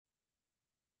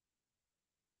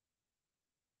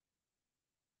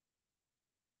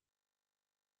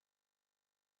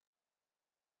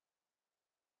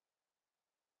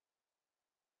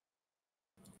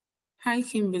Hi,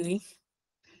 Kimberly.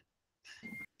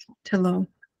 Hello.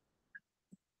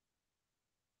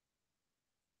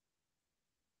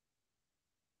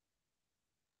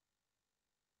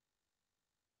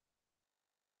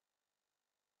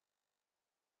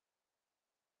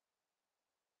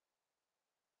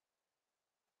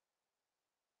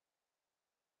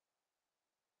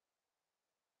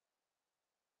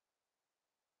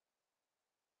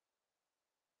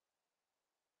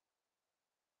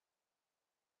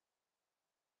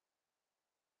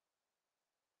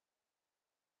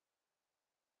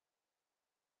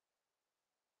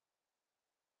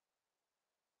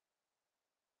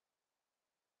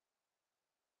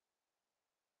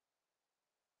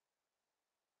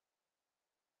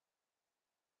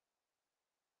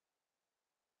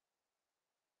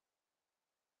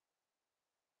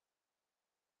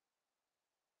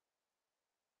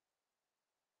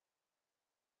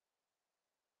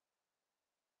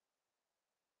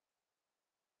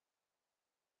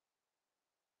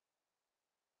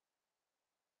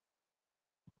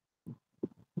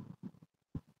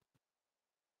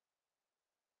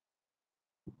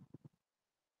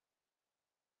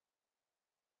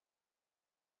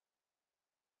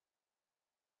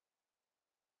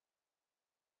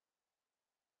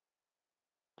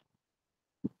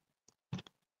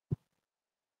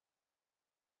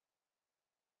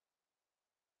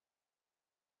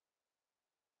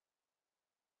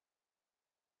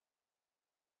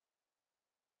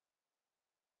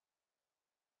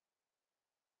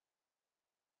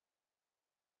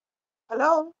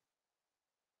 Hello?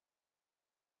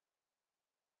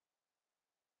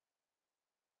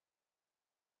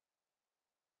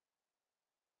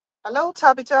 Hello,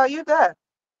 Tabitha, are you there?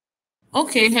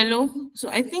 Okay, hello. So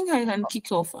I think I can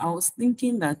kick off. I was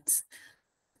thinking that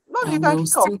No, you can we'll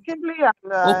kick off. still... Kimberly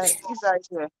and Okay. Isa is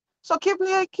here. So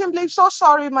Kimberly, so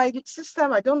sorry, my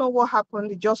system, I don't know what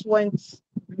happened. It just went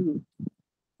blue.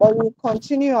 But we'll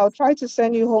continue. I'll try to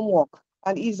send you homework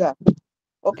and Isa.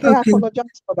 Okay, I Okay.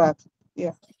 apologize for that.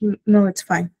 Yeah. No, it's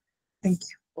fine. Thank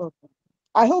you. Okay.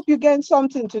 I hope you gained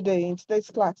something today in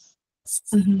today's class.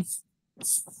 Mhm.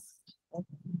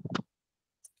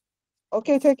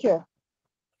 Okay, take care.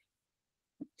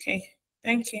 Okay,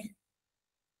 thank you.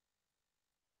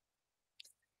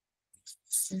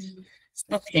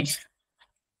 Okay.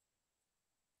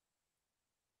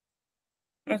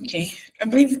 Okay. I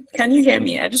believe, can you hear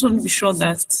me? I just want to be sure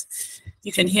that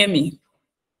you can hear me.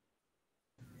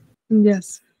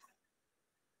 Yes.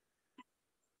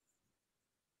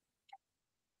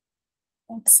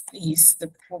 What is the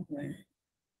problem?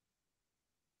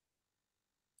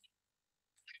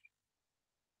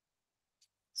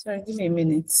 Sorry, give me a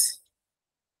minute.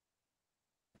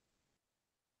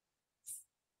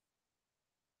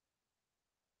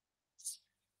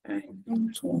 I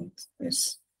don't want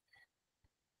this.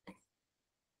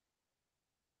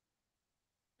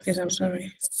 Yes, I'm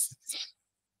sorry.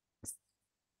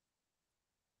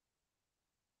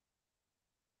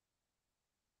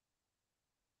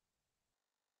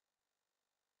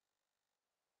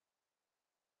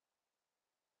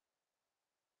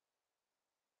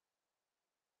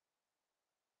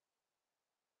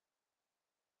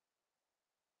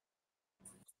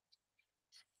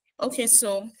 Okay,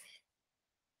 so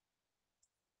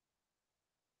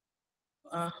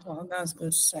well, that's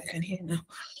good. So I can hear now.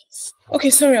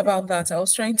 Okay, sorry about that. I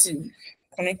was trying to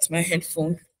connect my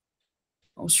headphone.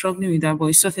 I was struggling with that, but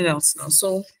it's sorted out now.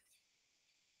 So,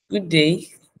 good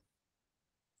day.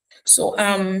 So,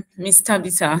 Miss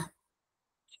Tabitha,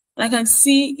 I can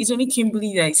see it's only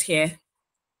Kimberly that is here,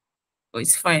 but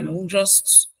it's fine. We'll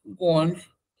just go on.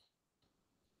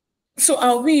 So,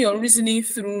 I'll be your reasoning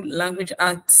through language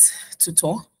arts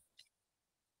tutor.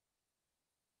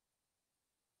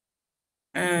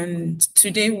 And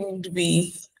today would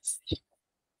be,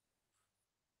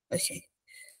 okay.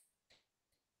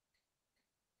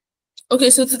 Okay,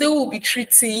 so today we'll be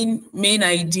treating main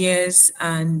ideas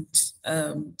and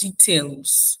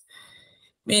details.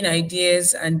 Main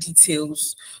ideas and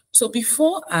details. So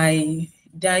before I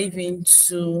dive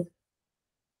into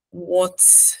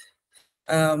what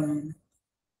the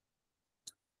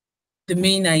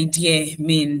main idea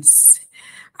means,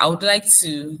 I would like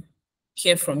to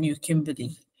hear from you,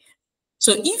 Kimberly.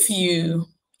 So if you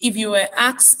were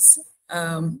asked,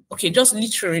 okay, just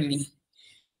literally,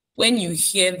 when you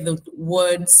hear the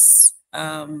words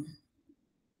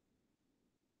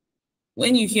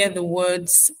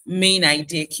main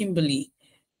idea, Kimberly,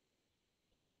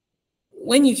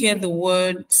 when you hear the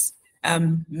words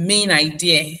main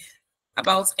idea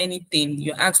about anything,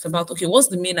 you're asked about, okay, what's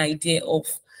the main idea of,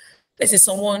 let's say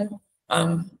someone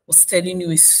was telling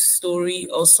you a story,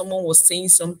 or someone was saying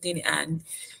something and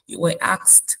you were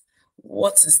asked,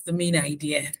 what is the main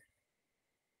idea?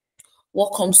 What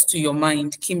comes to your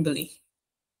mind, Kimberly?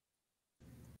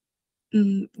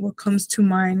 What comes to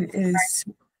mind is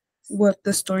what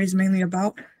the story is mainly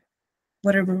about,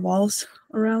 what it revolves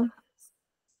around.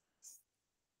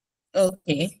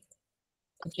 Okay.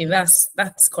 Okay,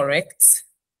 that's correct.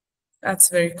 That's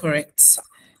very correct.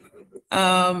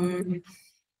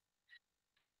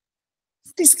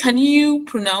 Please, can you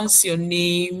pronounce your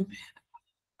name?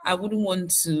 I wouldn't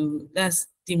want to. That's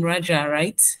Dimraja,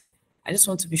 right? I just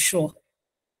want to be sure.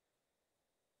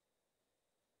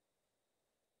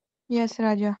 Yes,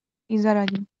 Raja. Isa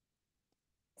Raja.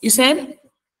 You said?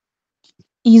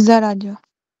 Isa Raja.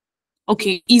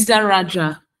 Okay, Isa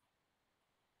Raja.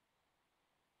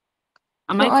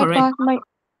 Am So I correct? passed my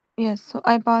yes, so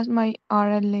I passed my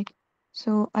RLA.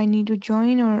 So I need to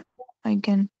join or I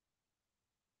can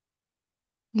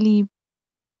leave.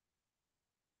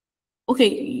 Okay,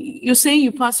 you say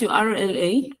you passed your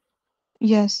RLA?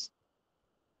 Yes.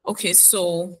 Okay,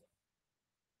 so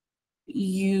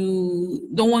you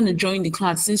don't want to join the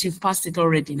class since you've passed it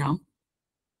already now?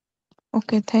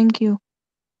 Okay, thank you.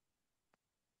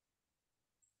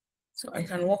 So I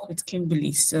can work with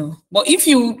Kimberly. So, but if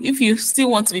you still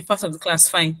want to be part of the class,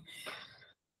 fine.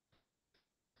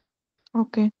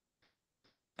 Okay.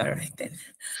 All right then.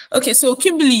 Okay, so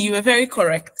Kimberly, you were very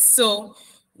correct. So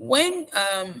when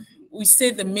we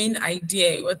say the main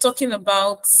idea, we're talking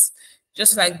about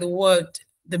just like the word,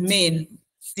 the main,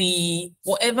 the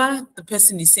whatever the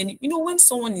person is saying. You know, when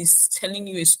someone is telling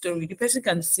you a story, the person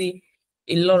can say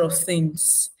a lot of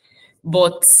things,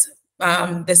 but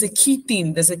there's a key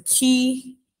thing, there's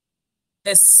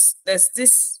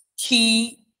this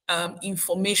key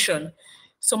information.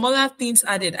 Some other things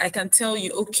added. I can tell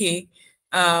you, okay,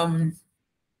 I'm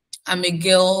a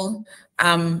girl,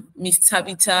 I'm Miss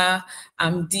Tabitha,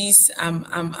 I'm this, I'm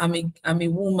a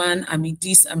woman, I'm a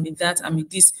this, I'm a that, I'm a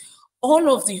this.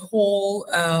 All of the whole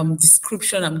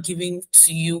description I'm giving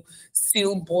to you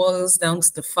still boils down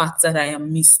to the fact that I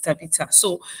am Miss Tabitha.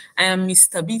 So I am Miss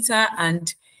Tabitha,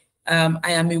 and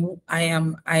I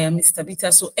am Miss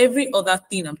Tabitha. So every other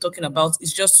thing I'm talking about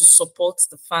is just to support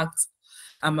the fact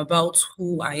about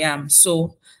who I am.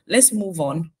 So let's move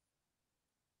on.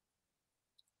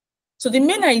 So the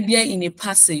main idea in a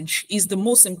passage is the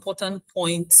most important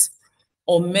point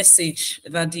or message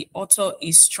that the author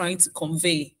is trying to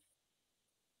convey.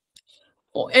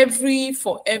 For every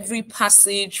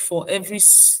passage, for every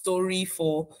story,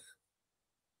 for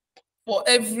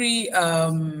every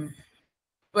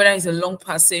whether it's a long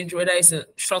passage, whether it's a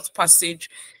short passage,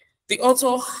 the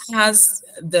author has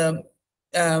the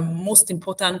most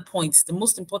important points, the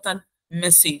most important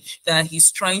message that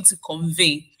he's trying to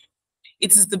convey.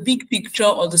 It is the big picture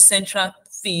or the central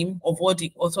theme of what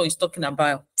the author is talking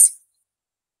about.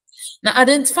 Now,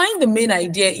 identifying the main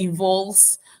idea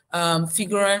involves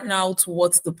figuring out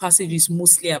what the passage is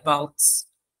mostly about.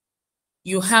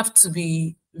 You have to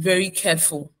be very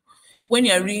careful. When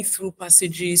you're reading through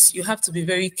passages, you have to be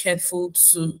very careful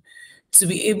to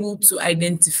be able to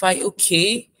identify,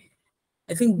 okay,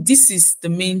 I think this is the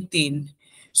main thing.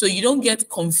 So you don't get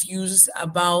confused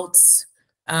about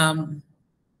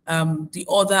the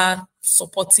other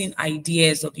supporting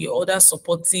ideas or the other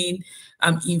supporting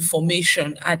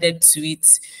information added to it.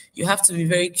 You have to be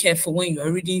very careful when you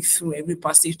are reading through every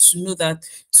passage to know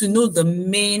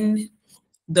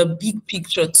the big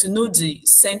picture, to know the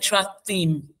central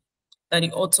theme that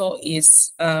the author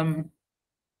is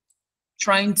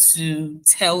trying to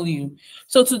tell you.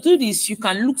 So to do this, you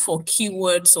can look for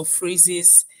keywords or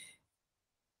phrases.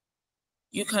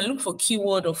 You can look for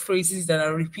keyword or phrases that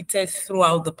are repeated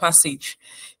throughout the passage.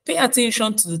 Pay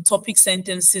attention to the topic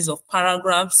sentences of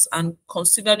paragraphs and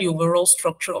consider the overall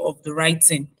structure of the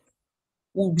writing.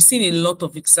 We'll be seeing a lot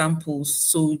of examples,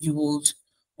 so you will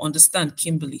understand,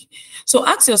 Kimberly. So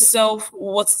ask yourself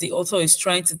what the author is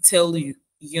trying to tell you.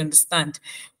 You understand?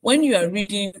 When you are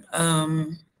reading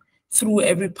through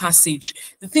every passage,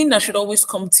 the thing that should always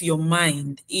come to your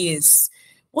mind is,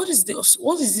 what is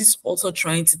this author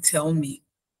trying to tell me?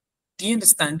 Do you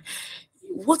understand?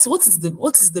 What is the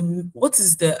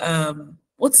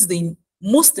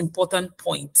most important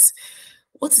point?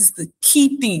 What is the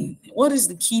key thing? What is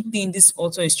the key thing this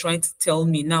author is trying to tell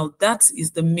me? Now, that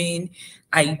is the main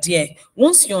idea.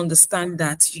 Once you understand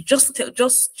that, you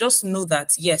just know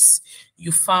that, yes,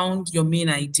 you found your main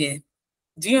idea.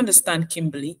 Do you understand,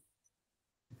 Kimberly?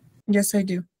 Yes, I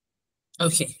do.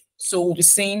 Okay, so we'll be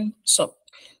seeing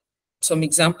some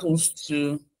examples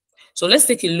to. So let's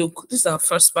take a look. This is our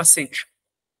first passage.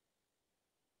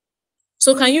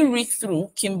 So can you read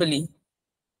through, Kimberly?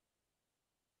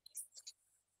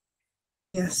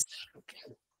 Yes.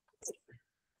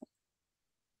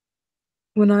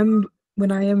 When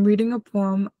I am reading a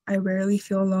poem, I rarely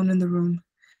feel alone in the room.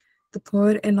 The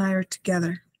poet and I are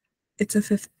together. It's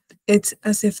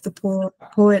as if the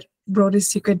poet wrote his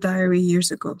secret diary years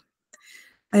ago.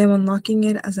 I am unlocking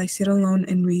it as I sit alone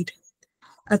and read.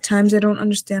 At times I don't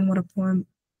understand what a poem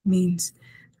means.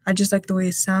 I just like the way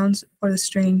it sounds or the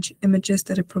strange images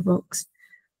that it provokes.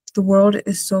 The world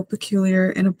is so peculiar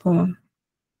in a poem.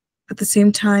 At the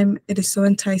same time, it is so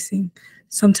enticing.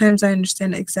 Sometimes I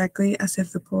understand exactly as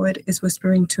if the poet is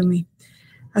whispering to me,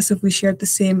 as if we shared the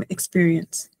same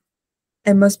experience.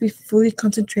 I must be fully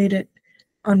concentrated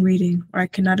on reading, or I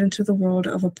cannot enter the world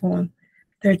of a poem.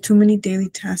 There are too many daily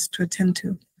tasks to attend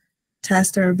to,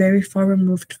 tasks that are very far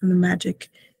removed from the magic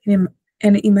and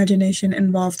imagination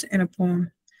involved in a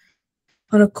poem.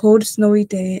 On a cold, snowy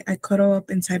day, I cuddle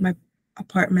up inside my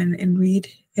apartment and read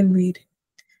and read.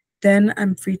 Then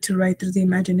I'm free to write through the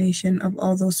imagination of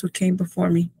all those who came before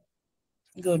me.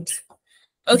 Good.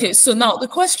 Okay, so now the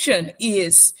question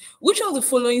is, which of the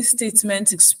following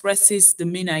statements expresses the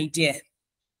main idea?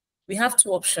 We have two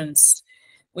options.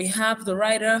 We have the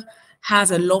writer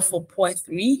has a love for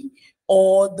poetry,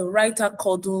 or the writer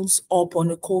cuddles up on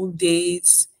the cold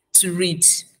days to read.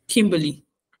 Kimberly,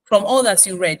 from all that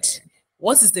you read,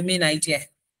 what is the main idea?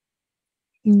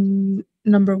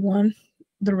 Number one,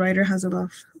 the writer has a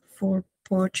love for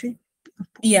poetry.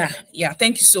 Yeah,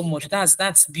 thank you so much.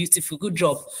 That's beautiful. Good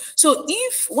job. So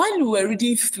if while we were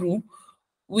reading through,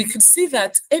 we could see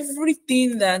that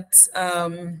everything that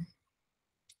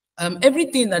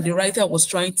the writer was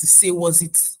trying to say was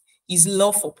his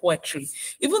love for poetry.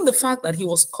 Even the fact that he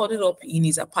was cuddled up in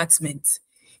his apartment.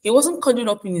 He wasn't cuddled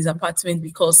up in his apartment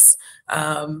because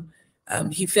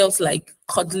he felt like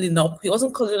cuddling up. He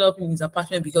wasn't cuddled up in his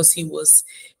apartment because he was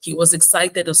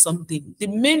excited or something. The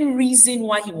main reason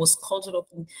why he was cuddled up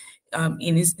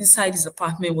inside his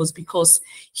apartment was because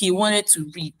he wanted to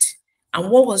read. And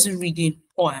what was he reading?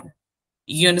 Poem.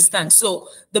 You understand? So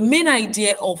the main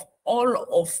idea of all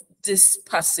of this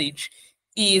passage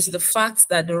is the fact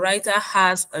that the writer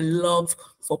has a love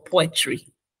for poetry.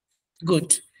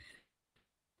 Good.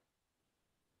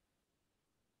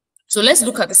 So let's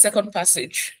look at the second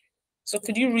passage. So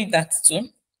could you read that too,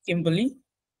 Kimberly?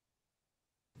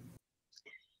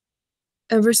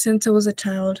 Ever since I was a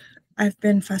child, I've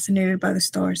been fascinated by the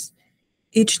stars.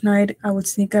 Each night, I would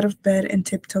sneak out of bed and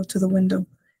tiptoe to the window,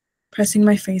 pressing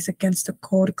my face against the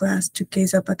cold glass to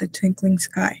gaze up at the twinkling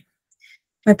sky.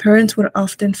 My parents would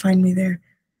often find me there,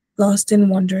 lost in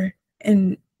wonder,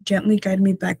 and gently guide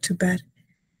me back to bed.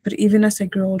 But even as I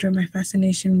grew older, my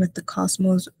fascination with the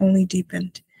cosmos only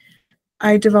deepened.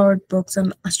 I devoured books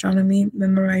on astronomy,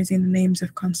 memorizing the names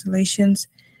of constellations,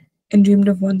 and dreamed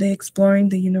of one day exploring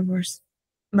the universe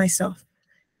myself.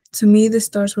 To me, the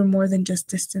stars were more than just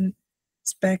distant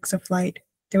specks of light.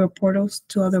 They were portals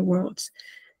to other worlds,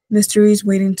 mysteries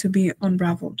waiting to be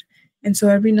unraveled. And so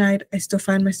every night, I still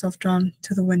find myself drawn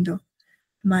to the window,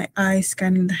 my eyes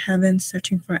scanning the heavens,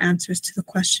 searching for answers to the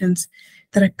questions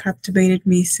that had captivated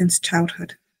me since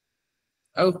childhood.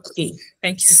 Okay,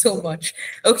 thank you so much.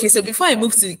 Okay, so before I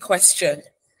move to the question,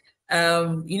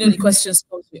 the questions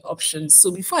come with options.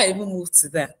 So before I even move to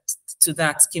that,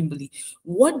 Kimberly,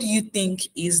 what do you think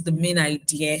is the main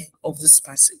idea of this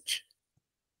passage?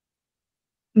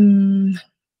 The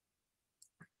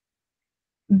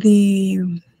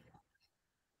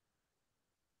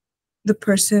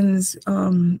person's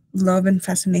love and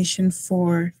fascination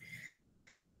for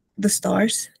the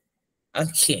stars.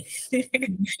 Okay.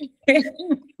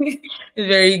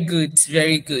 Very good,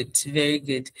 very good, very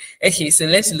good. Okay, so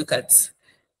let's look at.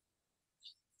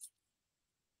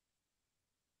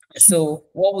 So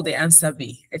what would the answer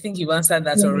be? I think you've answered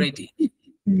that already.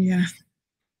 Yeah.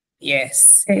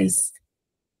 Yes.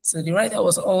 So the writer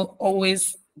was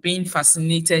always being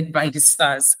fascinated by the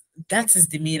stars. That is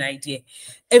the main idea.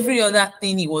 Every other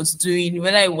thing he was doing,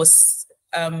 whether it was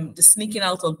the sneaking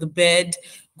out of the bed,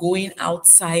 going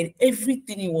outside,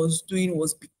 everything he was doing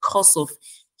was because of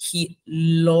he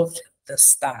loved the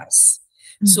stars.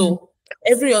 So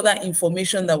every other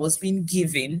information that was being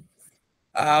given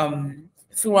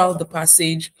throughout the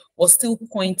passage was still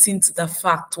pointing to the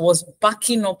fact, was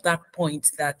backing up that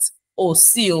point that,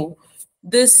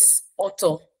 this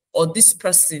author or this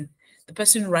person, the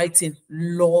person writing,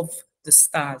 love the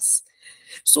stars.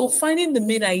 So finding the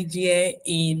main idea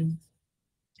in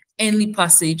any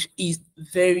passage is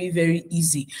very, very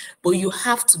easy, but you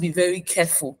have to be very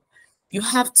careful. You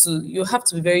have to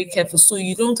be very careful so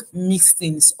you don't mix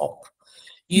things up.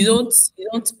 You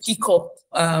don't pick up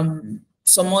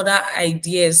some other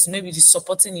ideas, maybe the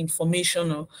supporting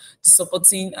information or the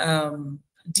supporting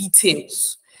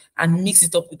details, and mix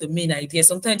it up with the main idea.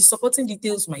 Sometimes the supporting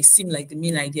details might seem like the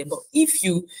main idea, but if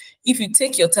you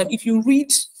take your time, if you read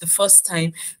the first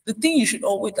time, the thing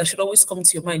that should always come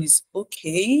to your mind is,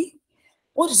 okay,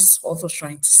 what is this author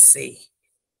trying to say?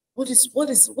 What is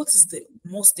the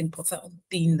most important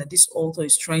thing that this author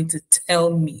is trying to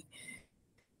tell me?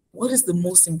 What is the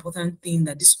most important thing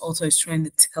that this author is trying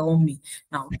to tell me?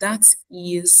 Now, that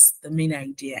is the main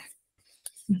idea.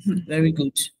 Very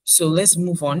good. So let's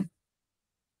move on.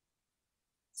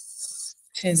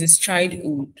 Since it's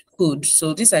childhood,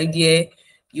 so this idea,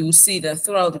 you will see that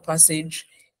throughout the passage,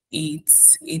 it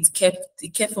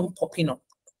kept on popping up.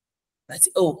 That,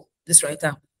 oh, this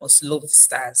writer must love the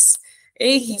stars.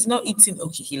 Hey, he's not eating.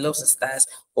 Okay, he loves the stars.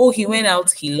 Oh, he went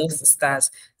out. He loves the stars.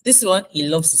 This one, he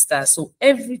loves the stars. So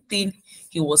everything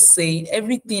he was saying,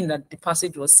 everything that the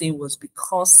passage was saying was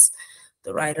because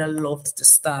the writer loved the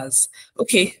stars.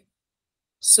 Okay,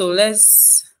 so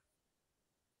let's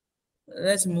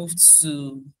move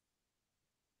to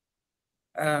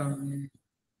the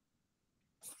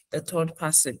third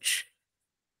passage.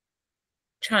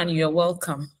 Chan, you're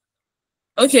welcome.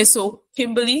 Okay, so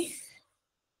Kimberly.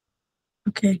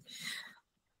 Okay.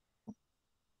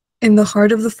 In the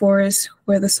heart of the forest,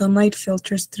 where the sunlight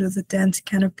filters through the dense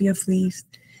canopy of leaves,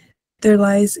 there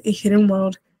lies a hidden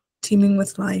world teeming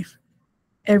with life.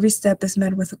 Every step is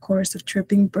met with a chorus of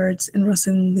chirping birds and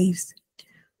rustling leaves.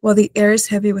 While the air is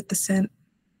heavy with the scent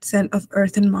of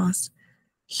earth and moss,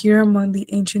 here among the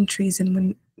ancient trees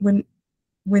and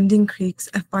winding creeks,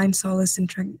 I find solace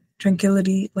and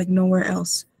tranquility like nowhere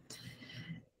else.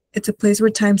 It's a place where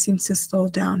time seems to slow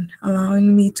down,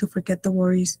 allowing me to forget the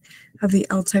worries of the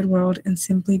outside world and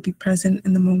simply be present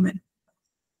in the moment.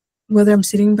 Whether I'm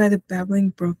sitting by the babbling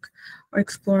brook or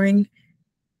exploring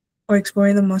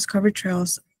the moss-covered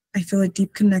trails, I feel a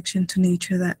deep connection to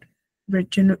nature that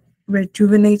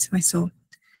rejuvenates my soul.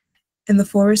 In the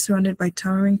forest surrounded by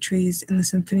towering trees and the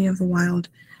symphony of the wild,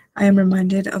 I am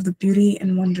reminded of the beauty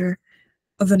and wonder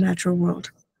of the natural world.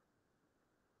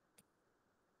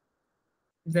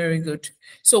 Very good.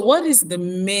 So what is the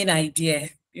main idea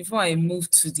before I move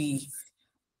to the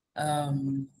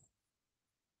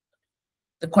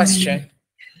question?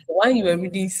 While you were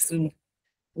reading through,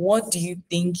 what do you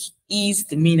think is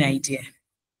the main idea?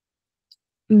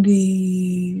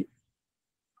 The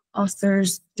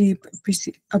author's deep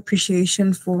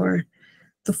appreciation for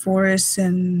the forest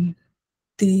and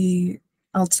the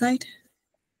outside.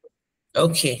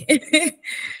 Okay.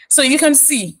 So you can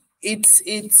see it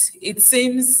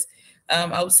seems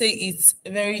I would say it's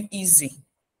very easy.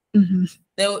 It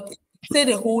said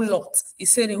a whole lot. It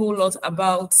said a whole lot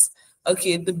about,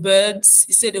 okay, the birds.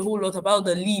 It said a whole lot about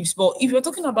the leaves. But if you're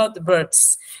talking about the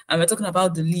birds and we're talking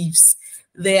about the leaves,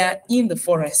 they are in the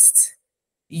forest.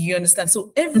 You understand?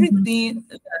 So everything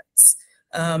that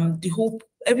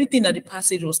everything that the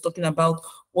passage was talking about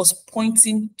was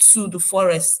pointing to the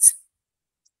forest.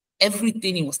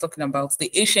 Everything he was talking about,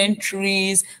 the ancient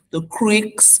trees, the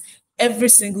creeks, every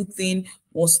single thing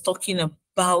was talking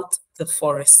about the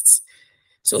forests.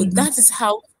 So that is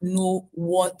how you know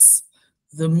what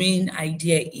the main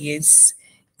idea is,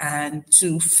 and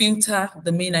to filter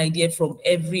the main idea from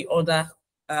every other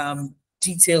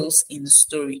details in the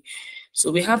story. So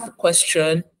we have the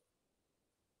question,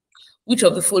 which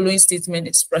of the following statement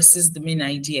expresses the main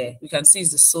idea? We can see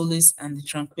is the solace and the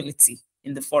tranquility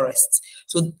in the forest.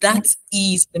 So that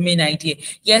is the main idea.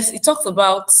 Yes, it talks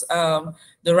about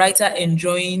the writer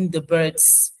enjoying the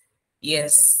birds.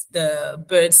 Yes, the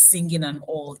birds singing and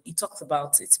all. He talks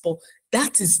about it, but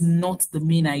that is not the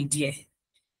main idea.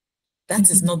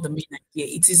 That is not the main idea.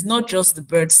 It is not just the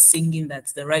birds singing that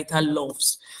the writer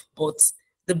loves, but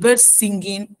the birds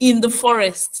singing in the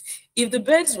forest. If the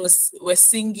birds were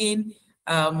singing,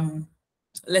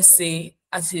 let's say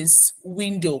at his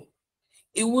window,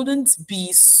 it wouldn't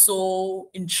be so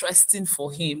interesting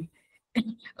for him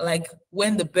like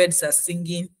when the birds are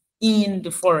singing in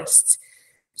the forest.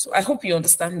 So I hope you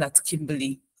understand that,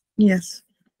 Kimberly. Yes.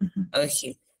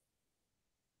 Okay.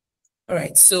 All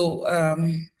right. So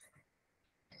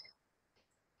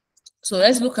so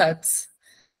let's look at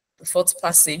the fourth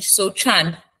passage. So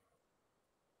Chan,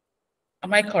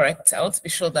 am I correct? I want to be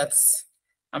sure that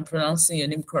I'm pronouncing your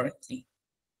name correctly.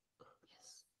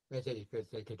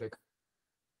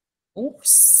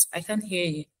 Oops, I can't hear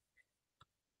you.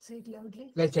 Say it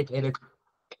loudly.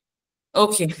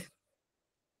 Okay.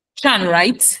 Chan,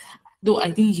 right? Though I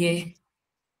didn't hear.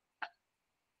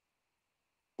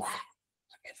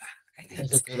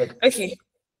 Okay.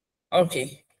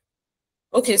 Okay.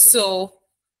 Okay, so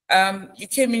You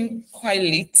came in quite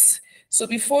late. So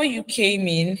before you came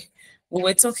in, we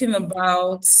were talking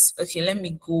about, okay, let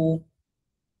me go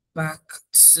back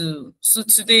to, so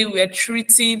today we are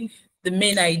treating the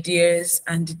main ideas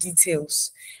and the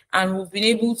details. And we've been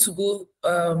able to go,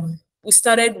 we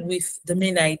started with the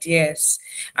main ideas.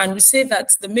 And we say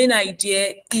that the main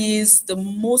idea is the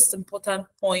most important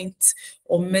point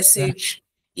or message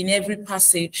in every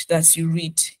passage that you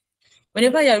read.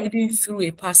 Whenever you are reading through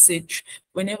a passage,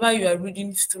 whenever you are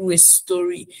reading through a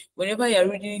story, whenever you are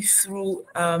reading through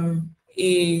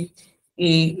a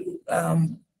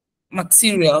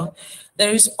material,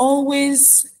 there is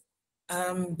always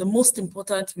the most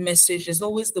important message. There's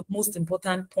always the most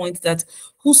important point that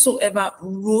whosoever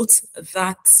wrote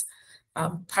that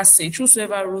passage,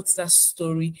 whosoever wrote that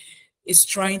story is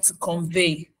trying to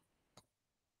convey.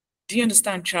 Do you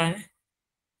understand, Chan?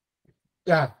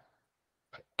 Yeah.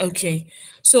 Okay,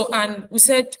 so and we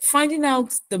said finding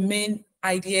out the main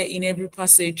idea in every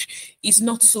passage is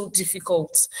not so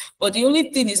difficult. But the only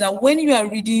thing is that when you are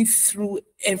reading through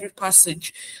every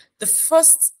passage, the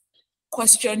first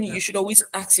question you should always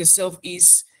ask yourself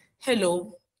is,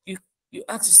 hello, you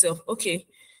ask yourself, okay,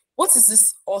 what is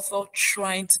this author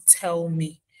trying to tell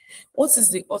me? What is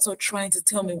the author trying to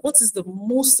tell me? What is the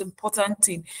most important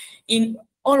thing in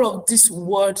all of these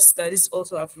words that this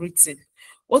author have written?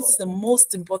 What's the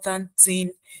most important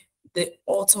thing the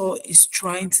author is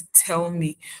trying to tell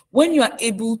me? When you are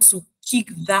able to pick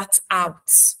that out,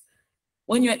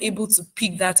 when you're able to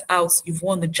pick that out, you've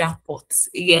won the jackpot.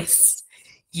 Yes,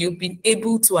 you've been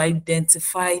able to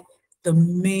identify the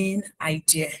main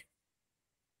idea.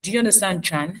 Do you understand,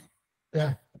 Chan?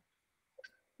 Yeah.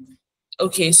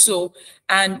 Okay, so,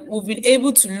 and we've been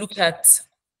able to look at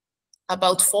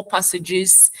about 4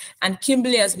 passages, and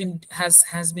Kimberly has been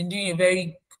doing a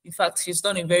very, in fact, she's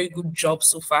done a very good job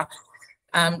so far.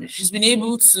 She's been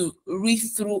able to read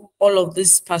through all of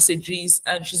these passages,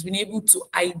 and she's been able to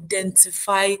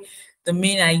identify the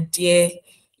main idea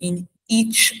in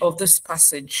each of this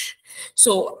passage.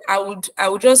 So I would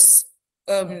just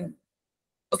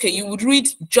okay, you would read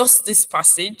just this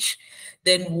passage,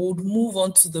 then we'll move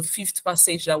on to the 5th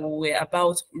passage that we were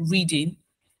about reading.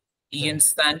 You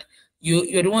understand?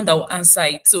 You're the one that will answer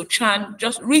it. So Chan,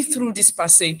 just read through this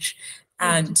passage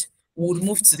and we'll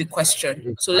move to the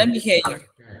question. So let me hear you.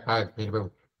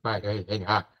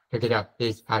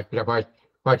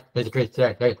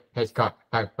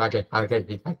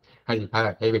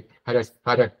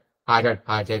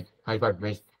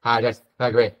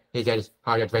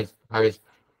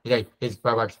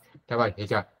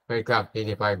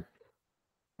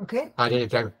 Okay.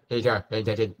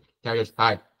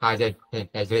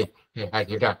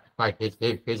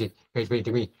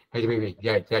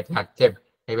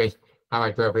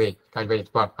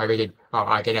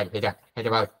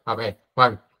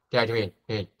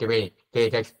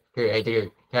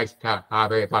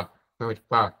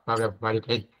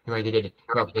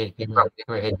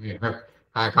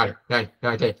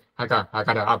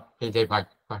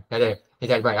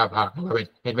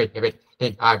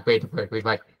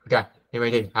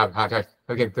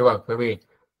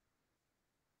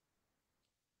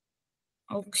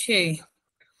 Okay.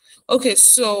 Okay,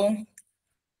 so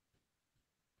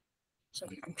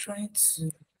I'm trying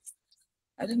to,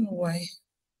 I don't know why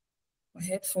my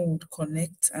headphone would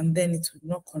connect and then it would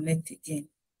not connect again.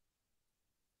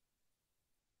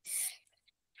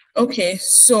 Okay,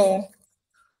 so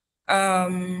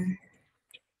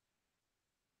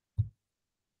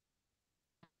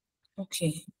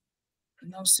okay,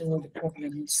 now see what the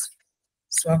problem is.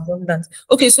 So I've done that.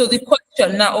 Okay, so the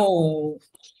question now,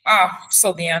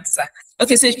 so the answer.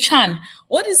 Okay, so Chan,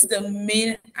 what is the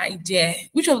main idea?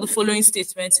 Which of the following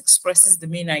statements expresses the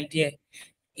main idea?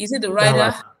 Is it the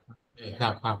writer?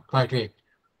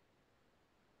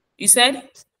 You said?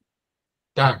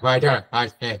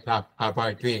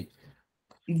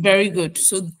 Very good.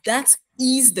 So that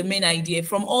is the main idea.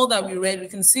 From all that we read, we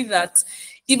can see that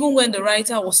even when the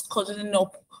writer was cuddling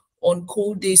up on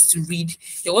cold days to read,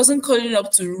 he wasn't cuddling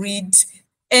up to read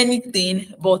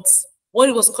anything, but what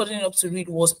he was cuddling up to read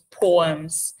was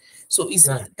poems. So it's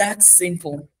that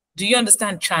simple. Do you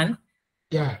understand, Chan?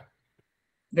 Yeah.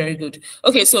 Very good.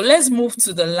 Okay, so let's move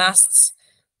to the last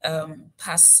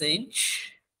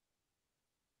passage.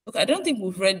 Okay, I don't think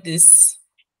we've read this.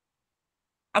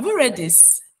 Have you read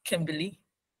this, Kimberly?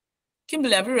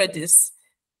 Kimberly, have you read this?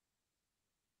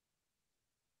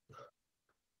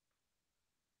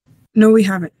 No, we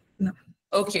haven't. No.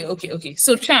 Okay.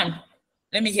 So Chan,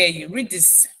 let me hear you. Read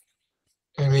this.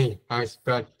 I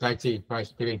spent 90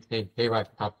 was living in favor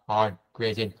of on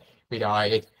creating with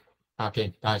it.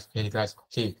 Okay, that's in class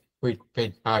C. with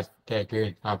pin as the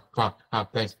green of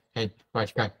place and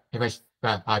was got it was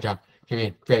Adam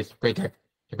to face break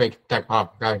that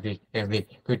off the every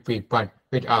could be fun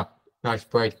with up not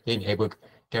spread in a book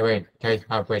the way take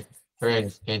up with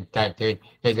friends in that day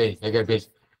this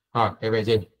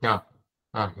everything now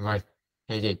was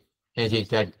it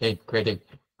that in credit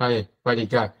what it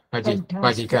got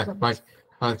was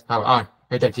how on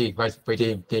energy was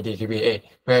within the DTWA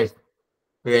first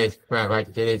Grace, right,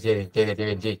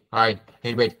 I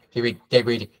in which he would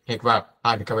David take up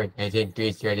uncovering and in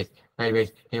three series, by which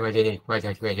he was in was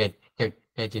situated, and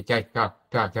he just talk,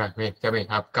 coming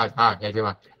up, got on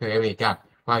everyone, to every time,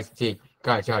 was see,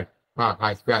 got shot,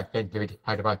 I spread into it,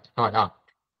 about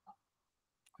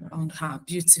On her,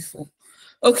 beautiful.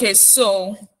 Okay,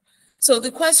 so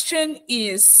the question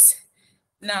is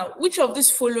now, which of these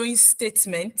following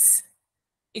statements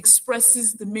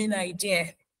expresses the main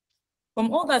idea?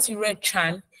 From all that you read,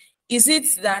 Chan, is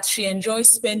it that she enjoys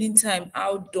spending time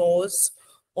outdoors,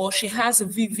 or she has a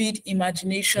vivid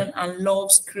imagination and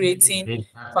loves creating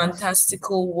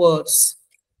fantastical worlds?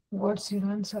 What's your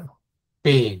answer?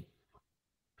 B.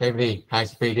 Family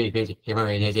has really been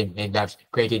humiliating in loves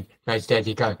creating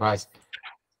fantastical was.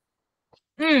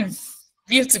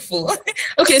 Beautiful.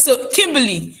 Okay, so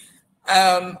Kimberly,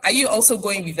 are you also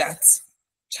going with that?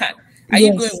 Chan, are you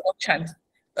going with Chan?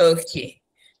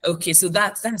 Okay, so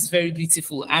that's very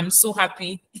beautiful. I'm so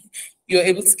happy you're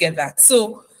able to get that.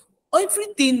 So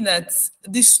everything that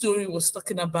this story was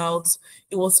talking about,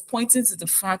 it was pointing to the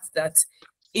fact that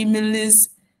Emily's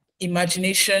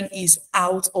imagination is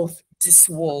out of this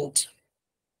world.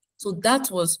 So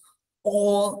that was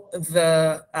all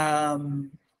the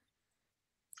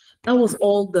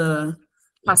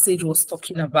passage was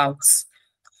talking about.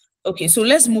 Okay, so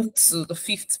let's move to the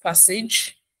fifth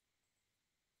passage.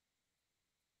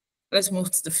 Let's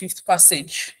move to the fifth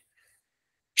passage.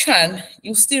 Chan,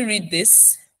 you still read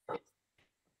this?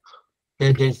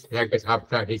 This language of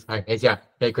this Asia,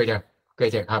 they could have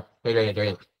created up,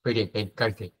 reading in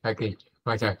country,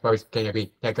 was a first can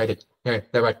be decorated,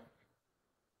 the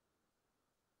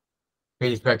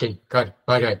Please working, God,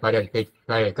 father,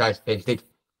 class, and six.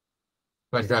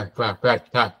 Was the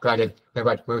garden, the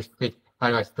what moves with,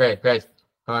 I was press,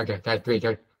 order, that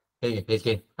region,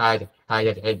 thinking, I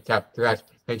and up to us,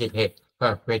 thinking, hey,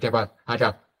 readable,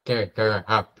 up,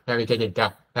 up, everything in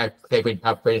top, like saving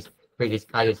up with his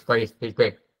eyes, for his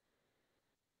great.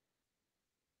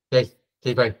 Yes,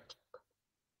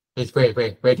 it's way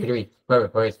to do it,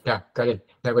 for his stuff, got it,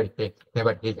 never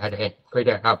his other hand,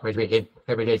 further up with him,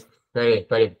 every day, very,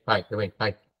 fight, the wind,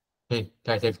 fight.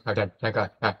 That's it, I got,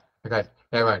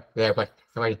 never, but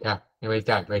somebody up, when it's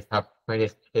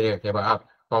up,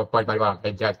 or point by one,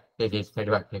 and just, it is,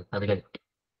 every day.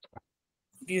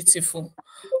 Beautiful.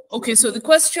 Okay, so the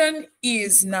question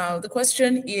is,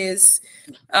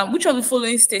 which of the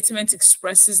following statements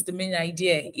expresses the main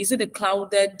idea? Is it the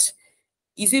clouded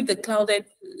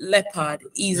leopard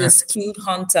is a skilled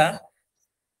hunter,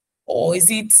 or is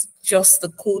it just the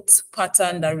coat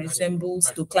pattern that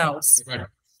resembles the clouds?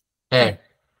 Okay.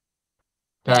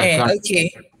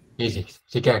 Okay. Easy.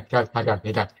 She can't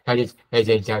that is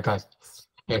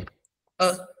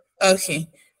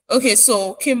Okay,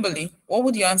 so Kimberly, what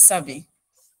would your answer be?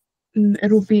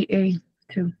 It'll be A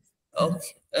too.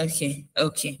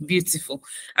 Okay, beautiful.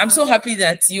 I'm so happy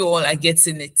that you all are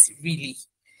getting it, really.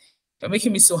 You're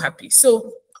making me so happy.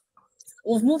 So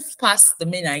we've moved past the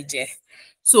main idea.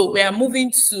 So we are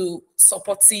moving to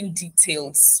supporting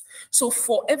details. So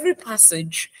for every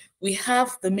passage, we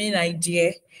have the main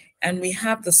idea and we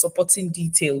have the supporting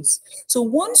details. So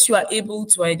once you are able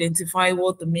to identify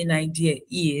what the main idea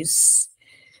is,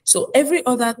 so every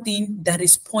other thing that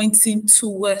is pointing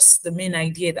towards the main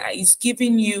idea, that is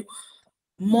giving you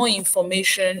more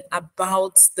information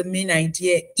about the main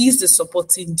idea, is the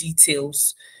supporting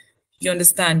details. You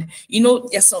understand? You know,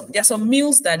 there's some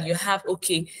meals that you have,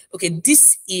 okay,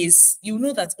 this is, you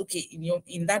know that, okay,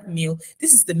 in that meal,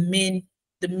 this is the main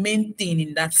thing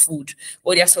in that food.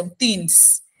 But there are some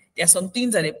things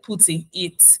that they put in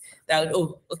it that,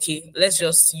 oh, okay, let's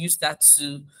just use that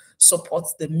to support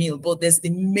the meal, but there's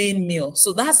the main meal.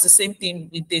 So that's the same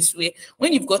thing with this way.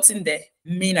 When you've gotten the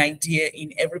main idea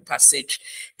in every passage,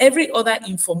 every other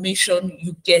information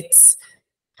you get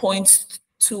points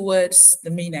towards the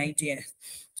main idea.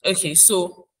 Okay,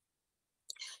 so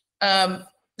the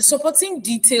supporting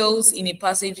details in a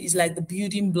passage is like the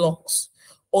building blocks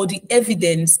or the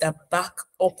evidence that back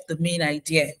up the main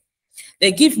idea.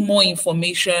 They give more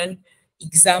information,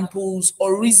 examples,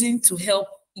 or reason to help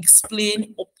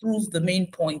explain or prove the main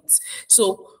point.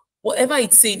 So whatever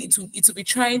it's saying, it will be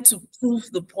trying to prove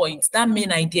the point. That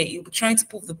main idea, it will be trying to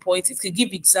prove the point. It could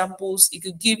give examples.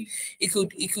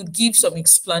 It could give some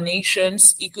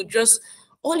explanations. It could just,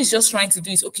 all it's just trying to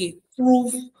do is, okay,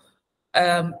 prove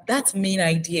that main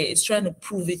idea. It's trying to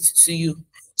prove it to you.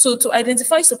 So to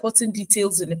identify supporting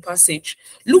details in the passage,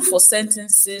 look for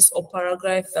sentences or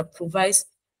paragraphs that provides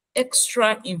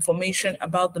extra information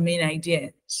about the main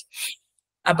idea.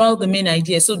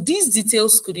 So these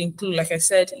details could include, like I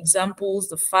said, examples,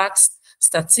 the facts,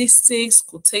 statistics,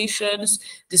 quotations,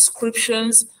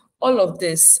 descriptions, all of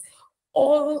this.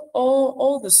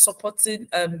 All the supporting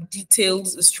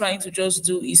details is trying to just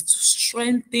do is to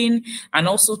strengthen and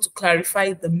also to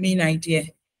clarify the main idea.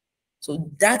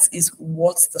 So that is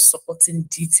what the supporting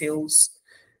details,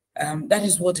 that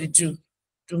is what they do.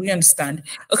 Do we understand?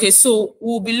 Okay, so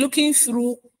we'll be looking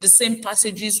through the same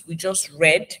passages we just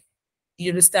read.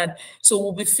 You understand? So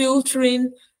we'll be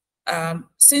filtering,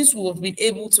 since we've been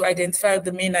able to identify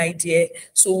the main idea.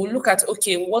 So we'll look at,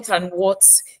 okay, what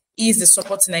is the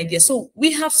supporting idea? So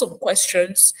we have some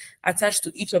questions attached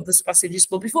to each of these passages.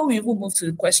 But before we even move to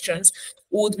the questions,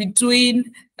 we'll be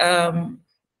doing, on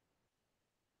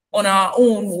our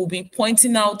own, we'll be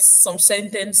pointing out some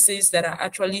sentences that are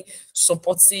actually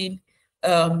supporting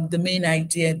the main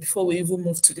idea before we even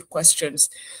move to the questions.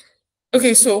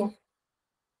 Okay, so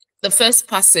the first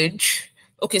passage.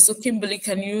 Okay, so Kimberly,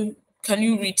 can you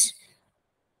read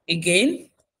again?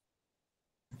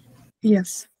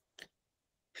 Yes.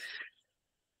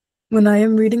 When I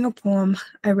am reading a poem,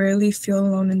 I rarely feel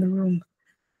alone in the room.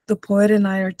 The poet and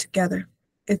I are together.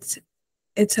 It's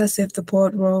as if the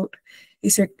poet wrote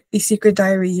a secret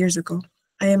diary years ago.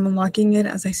 I am unlocking it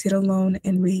as I sit alone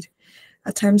and read.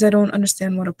 At times I don't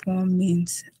understand what a poem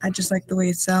means. I just like the way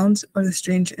it sounds or the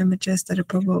strange images that it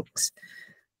provokes.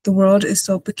 The world is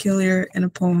so peculiar in a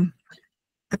poem.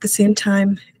 At the same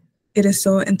time, it is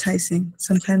so enticing.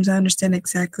 Sometimes I understand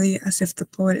exactly as if the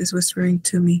poet is whispering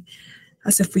to me,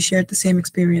 as if we shared the same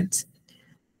experience.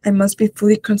 I must be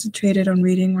fully concentrated on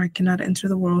reading or I cannot enter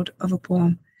the world of a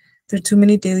poem. There are too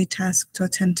many daily tasks to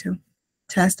attend to,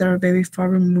 tasks that are very far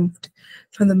removed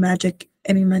from the magic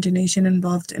and imagination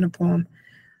involved in a poem.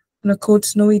 On a cold,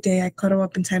 snowy day, I cuddle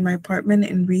up inside my apartment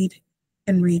and read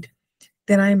and read.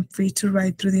 Then I am free to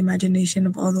ride through the imagination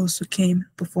of all those who came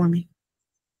before me.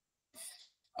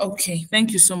 Okay,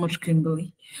 thank you so much,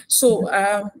 Kimberly. So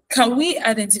can we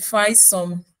identify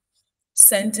some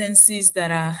sentences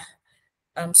that are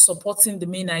supporting the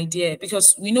main idea?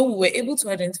 Because we know we were able to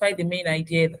identify the main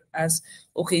idea as,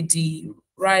 okay, the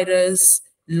writer's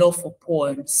love for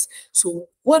poems. So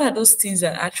what are those things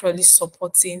that are actually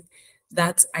supporting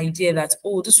that idea that,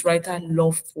 oh, this writer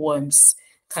loves poems?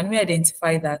 Can we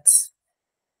identify that?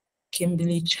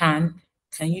 Kimberly Chan,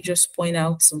 can you just point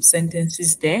out some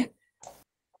sentences there?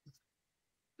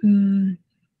 The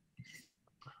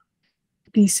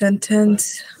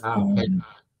sentence.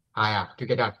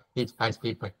 Together, it's as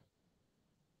people.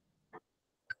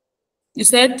 You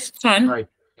said, Chan? Sorry.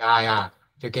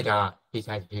 Together, it's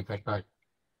as people.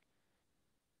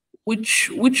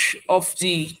 Which of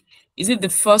the, is it the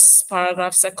first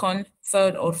paragraph, second,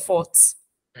 third, or fourth?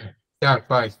 Third,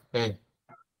 first, then.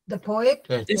 The poet?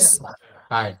 This,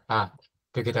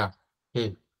 Together,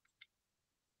 he.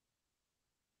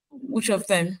 which of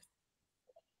them?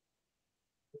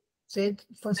 Said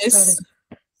first This? paragraph.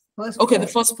 First Okay, part.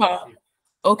 the first part.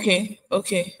 Okay.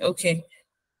 Third,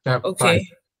 Okay.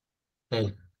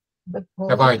 then. The The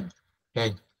boy, poet.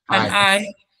 then. And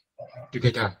I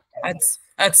Together. at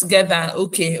together.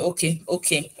 Okay.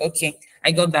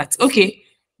 I got that. Okay,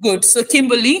 good. So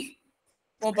Kimberly,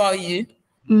 what about you?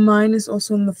 Mine is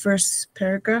also in the first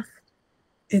paragraph.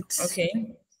 It's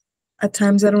Okay. at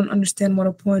times I don't understand what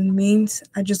a poem means.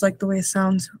 I just like the way it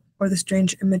sounds or the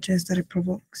strange images that it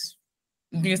provokes.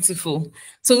 Beautiful.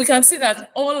 So we can see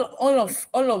that all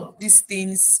of these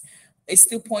things is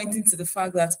still pointing to the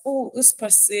fact that, oh, this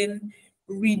person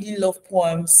really love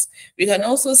poems. We can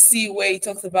also see where he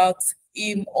talks about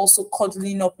him also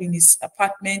cuddling up in his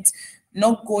apartment,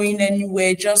 not going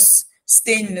anywhere, just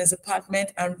staying in his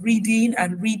apartment and reading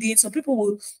and reading. Some people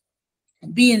will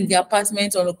be in the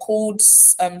apartment on a cold,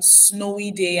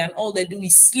 snowy day, and all they do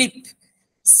is sleep,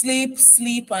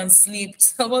 and sleep.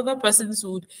 Some other persons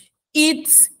would eat,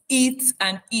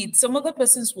 and eat. Some other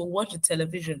persons will watch the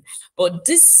television. But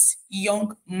this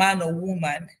young man or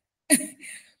woman,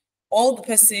 all the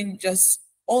person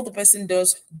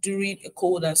does during a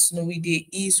cold and snowy day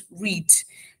is read.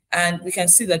 And we can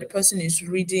see that the person is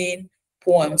reading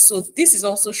poems. So this is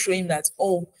also showing that,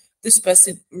 oh, this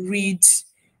person really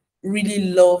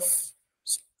love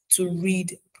to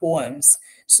read poems.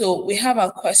 So we have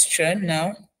our question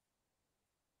now.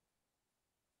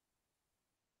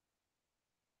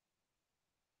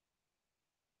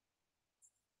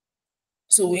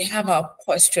 So we have our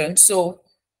question. So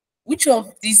which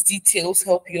of these details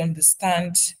help you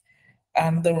understand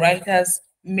the writer's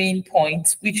main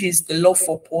point, which is the love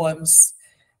for poems?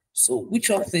 So which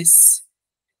of this?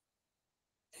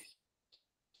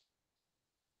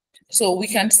 So we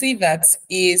can see that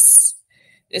is,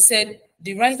 they said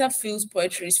the writer feels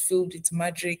poetry is filled with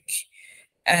magic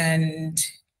and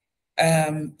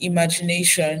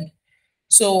imagination.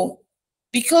 So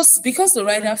because the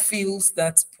writer feels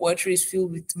that poetry is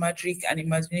filled with magic and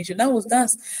imagination,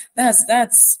 that's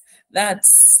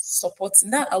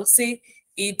supporting that. I would say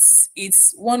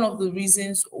it's one of the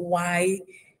reasons why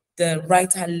the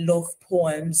writer loves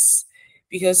poems,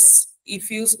 because it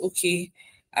feels okay.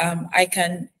 I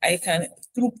can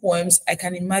through poems I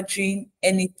can imagine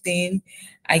anything,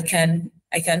 I can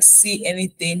see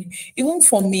anything. Even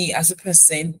for me as a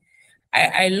person,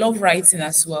 I love writing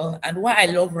as well. And why I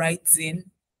love writing,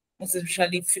 most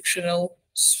especially fictional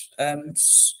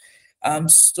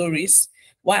stories,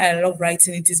 why I love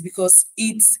writing it is because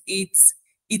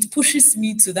it pushes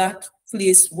me to that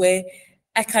place where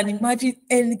I can imagine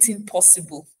anything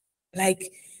possible.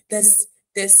 Like there's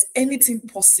anything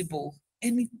possible,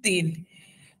 anything,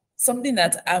 something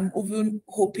that I'm even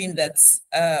hoping that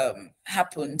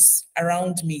happens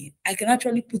around me. I can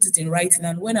actually put it in writing,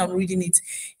 and when I'm reading it,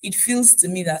 it feels to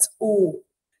me that, oh,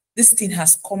 this thing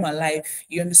has come alive.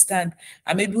 You understand?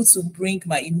 I'm able to bring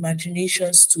my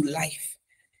imaginations to life.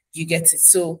 You get it?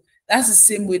 So that's the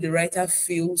same way the writer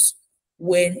feels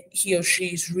when he or she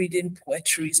is reading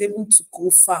poetry. He's able to go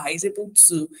far, he's able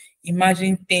to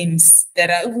imagine things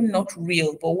that are even not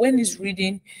real. But when he's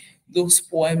reading those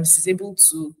poems, he's able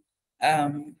to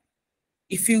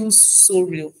it feels so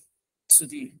real to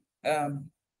the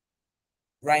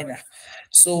writer.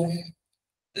 So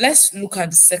let's look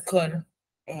at the second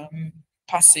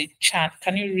passage. Chan,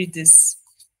 can you read this?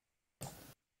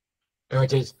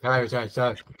 Notice how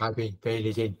such have been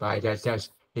created by themselves.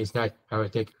 It's not how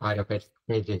take out of it.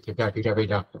 It is not to be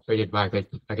done with my faith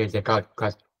against the God,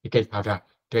 because it is out of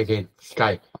drinking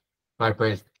sky. My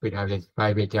praise with our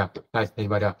private job, as in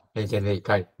water, and the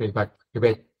sky, with what you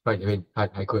bet, but even I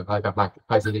could out of my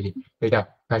facility. Without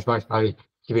responsibility,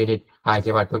 given it, I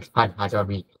give what books on out of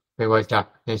me. It was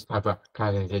that this upper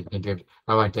current in dreams.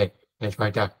 I wanted, it's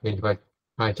quite up, it was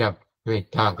my job, with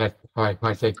time that I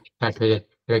myself, that created.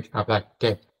 Look up like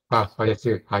game. Wow, what a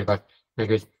suit. I got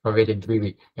figures forbidden 3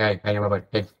 weeks. I know about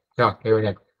it. So,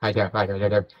 everyone, I don't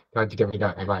give me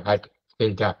that. I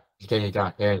stay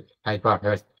down, and I bought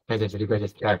her. And it's the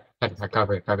greatest guy. That's a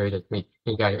cover with me.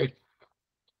 He got it.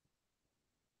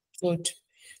 Good.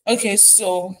 Okay,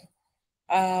 so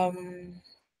um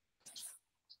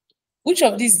which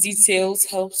of these details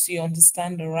helps you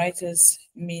understand the writer's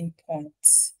main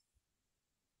points?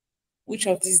 Which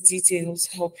of these details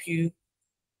help you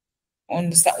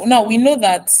understand? Now we know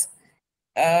that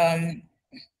um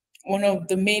one of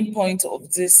the main points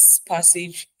of this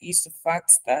passage is the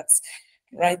fact that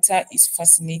writer is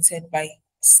fascinated by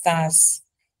stars.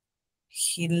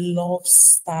 He loves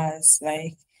stars,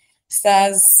 like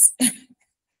stars.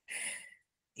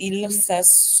 He loves stars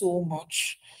so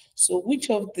much. So, which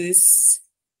of this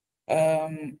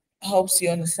helps you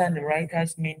understand the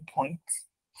writer's main point?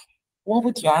 What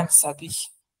would your answer be?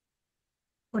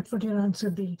 What would your answer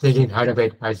be? Thinking out of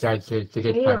it, I started to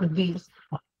get A or back. B?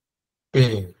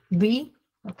 B. B?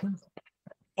 Okay.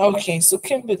 Okay, so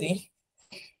Kimberly.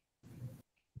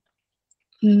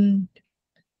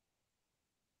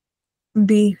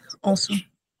 B also.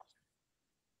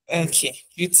 Okay,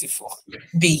 beautiful.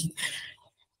 B.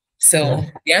 So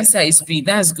the answer is B.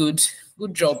 That's good.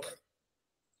 Good job.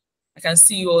 I can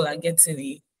see you all are getting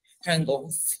the hang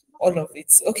of all of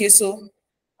it. Okay, so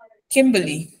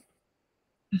Kimberly.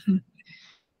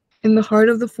 In the heart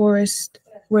of the forest,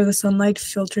 where the sunlight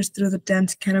filters through the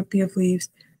dense canopy of leaves,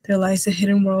 there lies a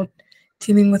hidden world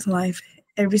teeming with life.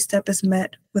 Every step is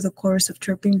met with a chorus of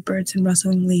chirping birds and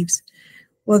rustling leaves.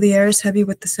 While the air is heavy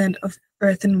with the scent of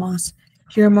earth and moss,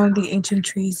 here among the ancient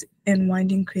trees and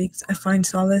winding creeks, I find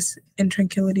solace and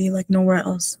tranquility like nowhere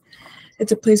else.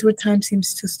 It's a place where time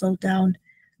seems to slow down,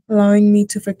 allowing me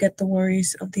to forget the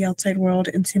worries of the outside world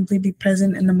and simply be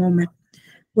present in the moment.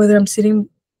 Whether I'm sitting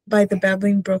by the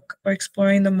babbling brook or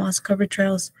exploring the moss-covered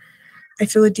trails, I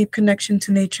feel a deep connection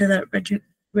to nature that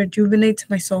rejuvenates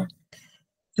my soul.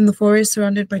 In the forest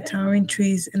surrounded by towering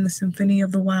trees and the symphony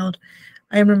of the wild,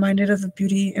 I am reminded of the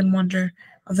beauty and wonder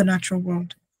of the natural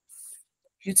world.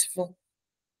 Beautiful.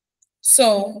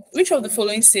 So, which of the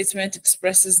following statement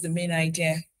expresses the main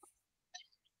idea?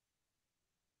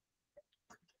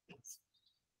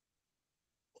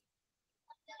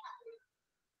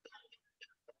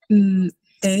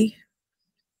 A.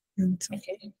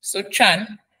 Okay. So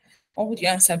Chan, what would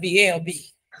your answer be? A or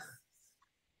B?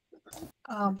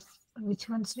 Which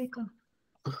one's Rika?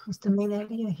 What's the main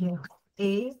idea here?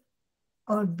 A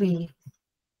or B?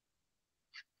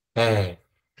 Hey,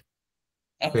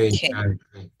 Okay.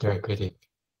 critic.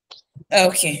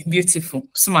 Okay. Beautiful.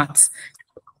 Smart.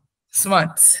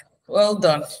 Smart. Well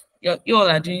done. You all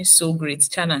are doing so great,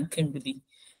 Chan and Kimberly.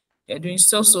 You're doing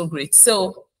so great.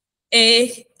 So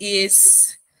A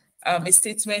is a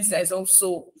statement that is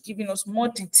also giving us more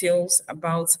details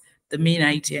about the main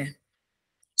idea.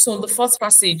 So the first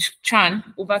passage, Chan,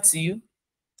 over to you.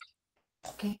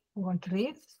 Okay, want to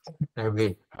read?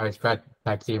 Every I was glad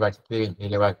that he was living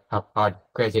in the world of hard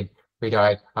question. We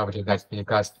died after that in the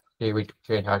class. He would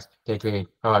train us to dream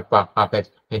hard for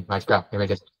puppets in my school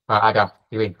images. For other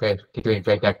living place to dream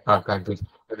place that our countries.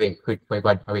 Every good way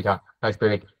one of it all. Our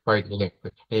spirit for it in a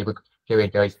book. Doing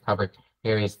those puppets.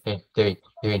 Here is the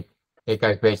doing a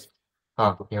guy's place.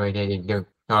 Oh, you need new.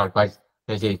 Not was.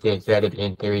 This is the said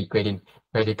in theory creating.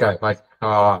 Medical was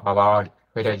all about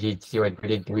whether he would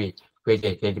put into it.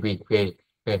 Created to be created.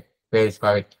 Very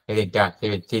sorry, and that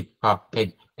even sit up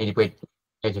and with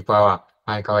 24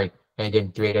 I call it and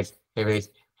then creators every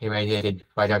imaginated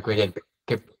by the created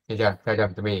keep the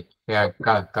freedom to me. We are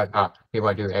got up. We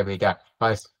will do every day.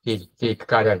 First, he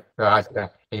got it for us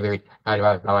and we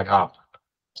are all.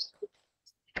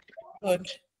 Good.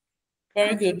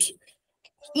 Very good.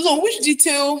 So which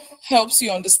detail helps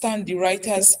you understand the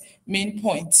writer's main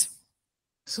point?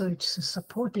 So it's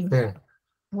supporting. Yeah.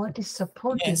 What is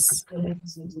supporting? Yes.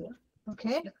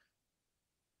 Okay.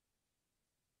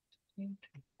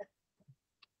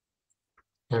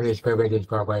 Every square is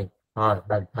far away. Or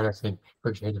by balancing,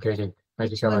 which education,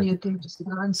 Which one you think is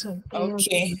the answer? A or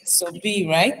Okay, B? so B,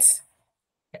 right?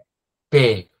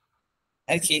 B.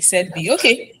 Okay, said B.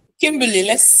 Okay, Kimberly,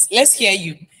 let's hear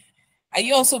you. Are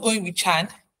you also going with Chan?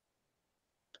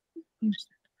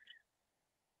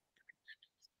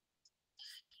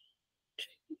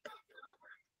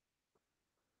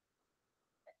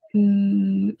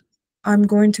 I'm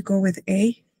going to go with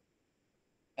A.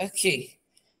 Okay,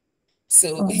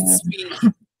 so it's B.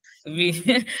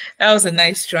 B. That was a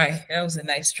nice try. That was a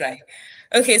nice try.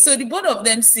 Okay, so the both of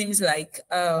them seems like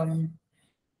they're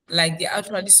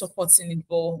actually supporting it,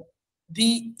 but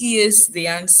B is the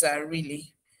answer,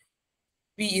 really.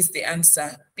 B is the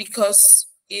answer because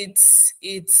it's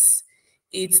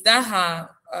that her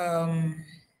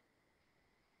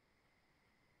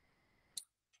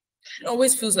she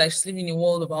always feels like she's living in a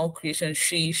world of our own creation.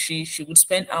 She would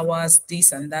spend hours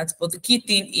this and that, but the key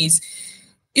thing is,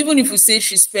 even if we say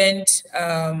she spent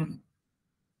that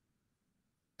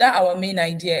our main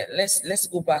idea. Let's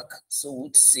go back. So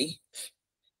we'd see.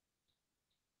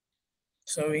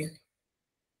 Sorry.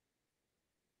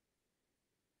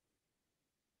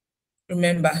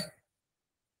 Remember.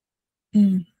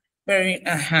 Very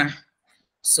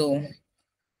So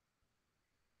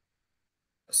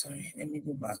sorry, let me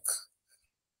go back.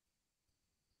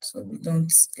 So we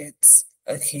don't get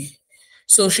okay.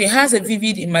 So she has a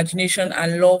vivid imagination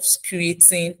and loves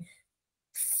creating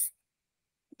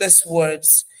these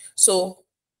words. So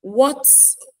what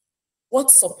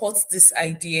supports this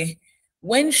idea?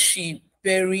 When she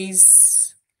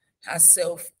buries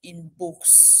herself in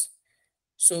books,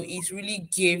 so it really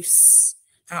gives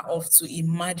her off to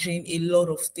imagine a lot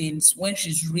of things when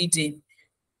she's reading.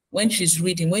 When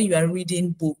you are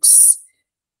reading books,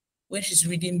 it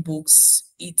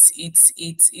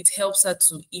helps her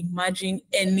to imagine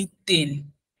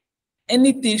anything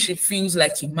she feels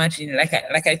like imagining.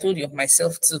 Like I told you of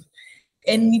myself too.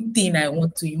 Anything I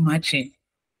want to imagine.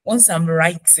 Once I'm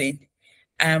writing,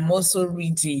 I'm also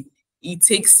reading. It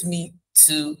takes me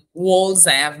to worlds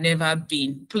I have never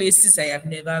been, places I have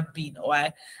never been, or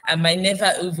I might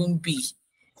never even be.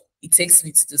 It takes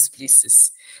me to those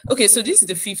places. Okay, so this is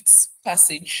the fifth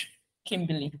passage,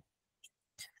 Kimberly.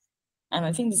 And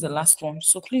I think this is the last one.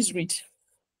 So please read.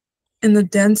 In the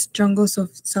dense jungles of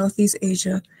Southeast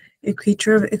Asia, a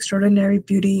creature of extraordinary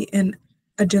beauty and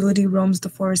agility roams the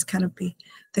forest canopy.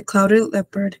 The clouded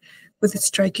leopard, with its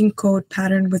striking coat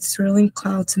patterned with swirling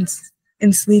clouds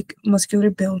and sleek, muscular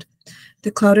build.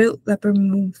 The clouded leopard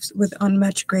moves with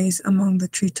unmatched grace among the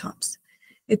treetops.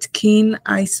 Its keen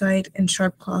eyesight and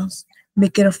sharp claws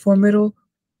make it a formidable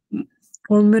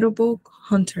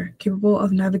hunter, capable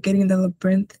of navigating the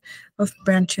labyrinth of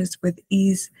branches with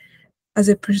ease as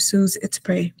it pursues its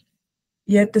prey.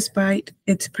 Yet, despite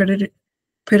its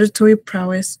predatory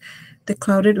prowess, the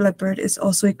clouded leopard is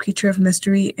also a creature of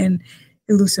mystery and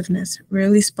elusiveness,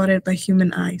 rarely spotted by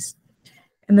human eyes.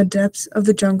 In the depths of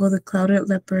the jungle, the clouded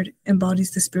leopard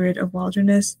embodies the spirit of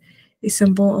wilderness, a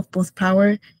symbol of both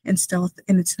power and stealth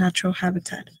in its natural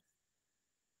habitat.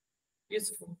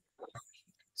 Beautiful.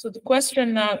 So the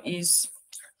question now is,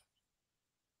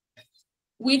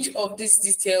 which of these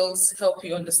details help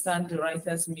you understand the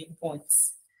writer's main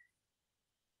points?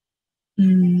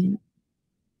 A.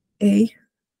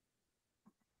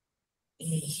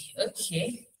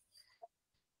 Okay.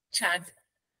 Chad.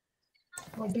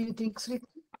 What do you think, Sri?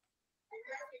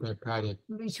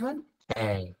 Which one?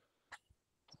 A.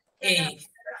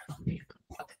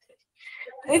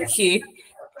 Okay.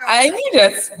 I knew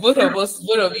that both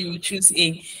of you would choose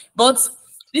A. But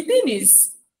the thing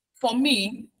is, for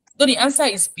me, though the answer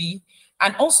is B,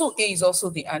 and also A is also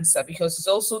the answer because it's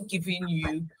also giving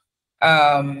you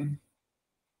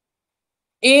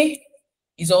A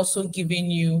is also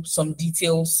giving you some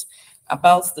details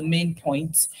about the main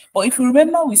point. But if you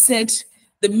remember, we said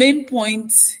the main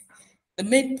point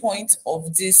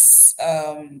of this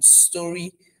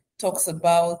story talks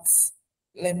about,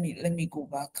 let me go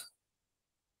back.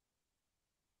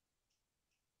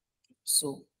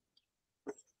 So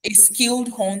a skilled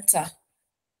hunter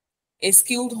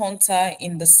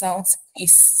in the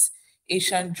Southeast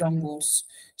Asian jungles.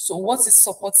 So what is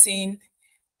supporting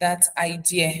that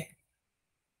idea?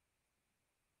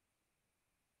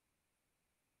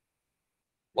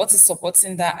 What is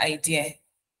supporting that idea?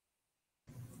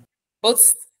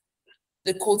 Both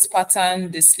the coat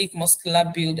pattern, the sleek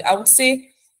muscular build. I would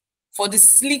say for the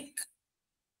sleek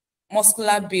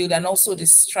muscular build and also the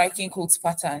striking coat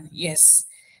pattern, yes,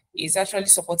 it's actually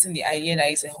supporting the idea that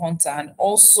he's a hunter, and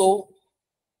also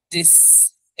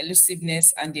this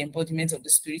elusiveness and the embodiment of the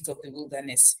spirit of the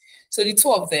wilderness. So the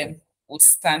two of them would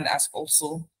stand as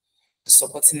also the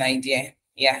supporting idea.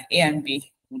 Yeah, A and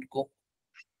B would go.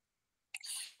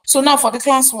 So now for the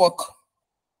classwork.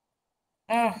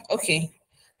 Okay.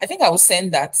 I think I will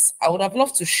send that. I would have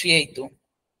loved to share it though.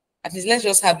 At least let's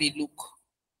just have a look.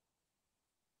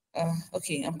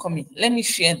 Okay, I'm coming. Let me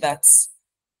share that.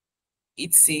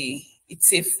 It's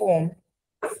a form.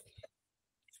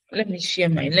 Let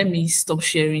me stop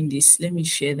sharing this. Let me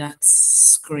share that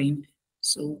screen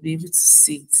so we'll be able to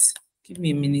see it. Give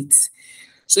me a minute.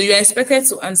 So you are expected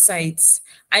to answer it.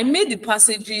 I made the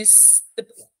passages,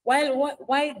 while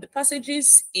the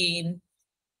passages in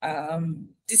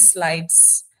these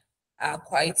slides are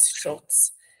quite short,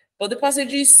 but the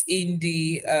passages in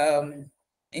the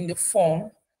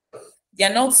form,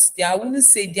 I wouldn't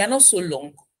say they are not so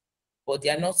long, but they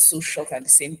are not so short at the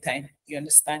same time. You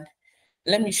understand?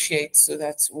 Let me share it so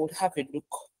that we'll have a look.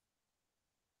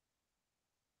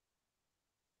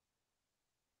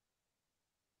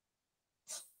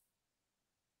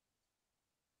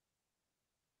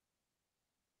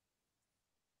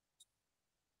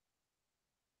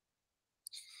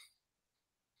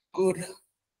 Good.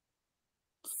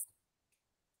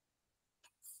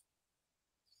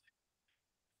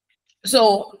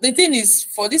 So the thing is,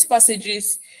 for these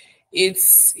passages, you'll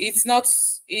see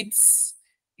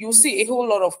a whole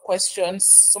lot of questions,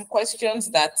 some questions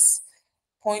that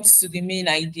point to the main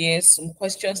ideas, some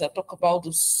questions that talk about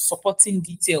the supporting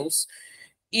details.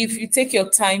 If you take your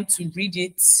time to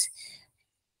read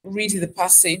the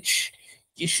passage,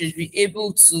 you should be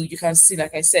able to, you can see,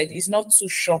 like I said, it's not too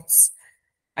short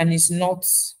and it's not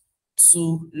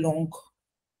too long.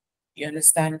 You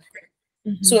understand?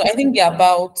 So I think there are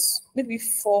about maybe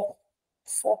four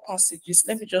passages.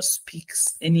 Let me just pick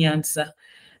any answer.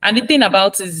 And the thing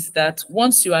about it is that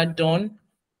once you are done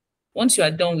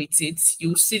with it,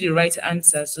 you'll see the right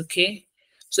answers, okay?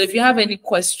 So if you have any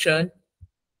question,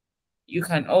 you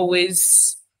can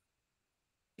always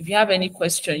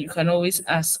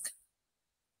ask.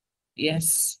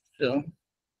 Yes. So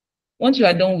once you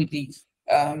are done with the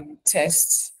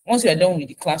tests, once you are done with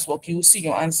the classwork, you will see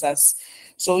your answers.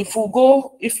 So if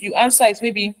you answer it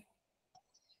maybe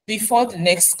before the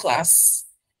next class,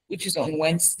 which is on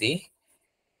Wednesday,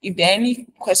 if there are any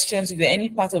questions, if there are any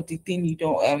part of the thing you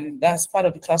don't, that's part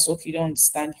of the classwork you don't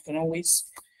understand, you can always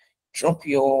drop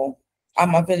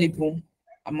I'm available.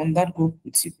 I'm on that group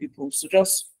with you people. So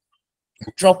just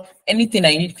drop anything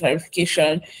I need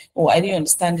clarification. Oh, I didn't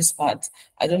understand this part.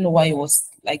 I don't know why it was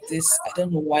like this. I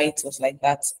don't know why it was like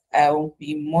that. I'll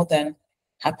be more than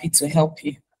happy to help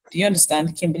you. Do you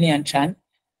understand, Kimberly and Chan?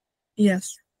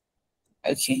 Yes.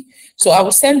 Okay. So I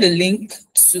will send the link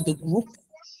to the group.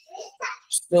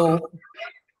 So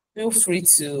feel free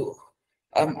to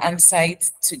answer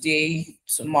it today,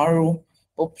 tomorrow,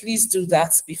 but please do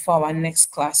that before our next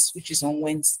class, which is on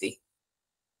Wednesday.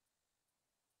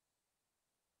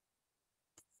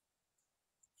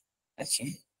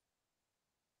 Okay.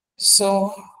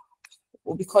 So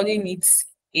we'll be calling it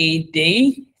a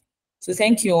day. So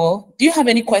thank you all. Do you have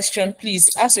any question?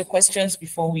 Please ask your questions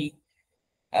before we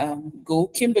go.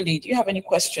 Kimberly, do you have any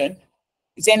question?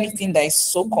 Is there anything that is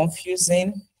so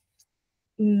confusing?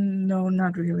 No,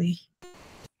 not really.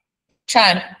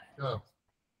 Chan, No.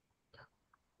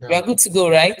 we are good to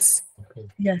go, right? Okay.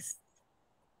 Yes.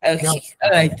 Okay. No. All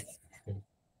right.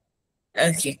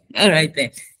 Okay. All right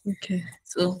then. Okay.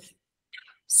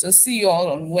 So see you all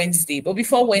on Wednesday. But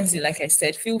before Wednesday, like I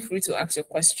said, feel free to ask your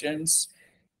questions,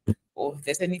 or if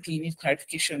there's anything you need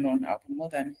clarification on, I'll be more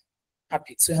than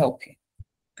happy to help you.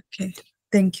 Okay.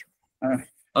 Thank you.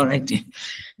 All right then.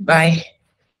 Bye.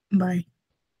 Bye.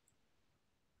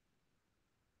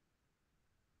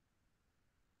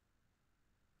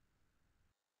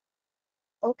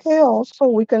 Okay, also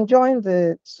we can join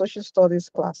the social studies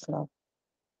class now.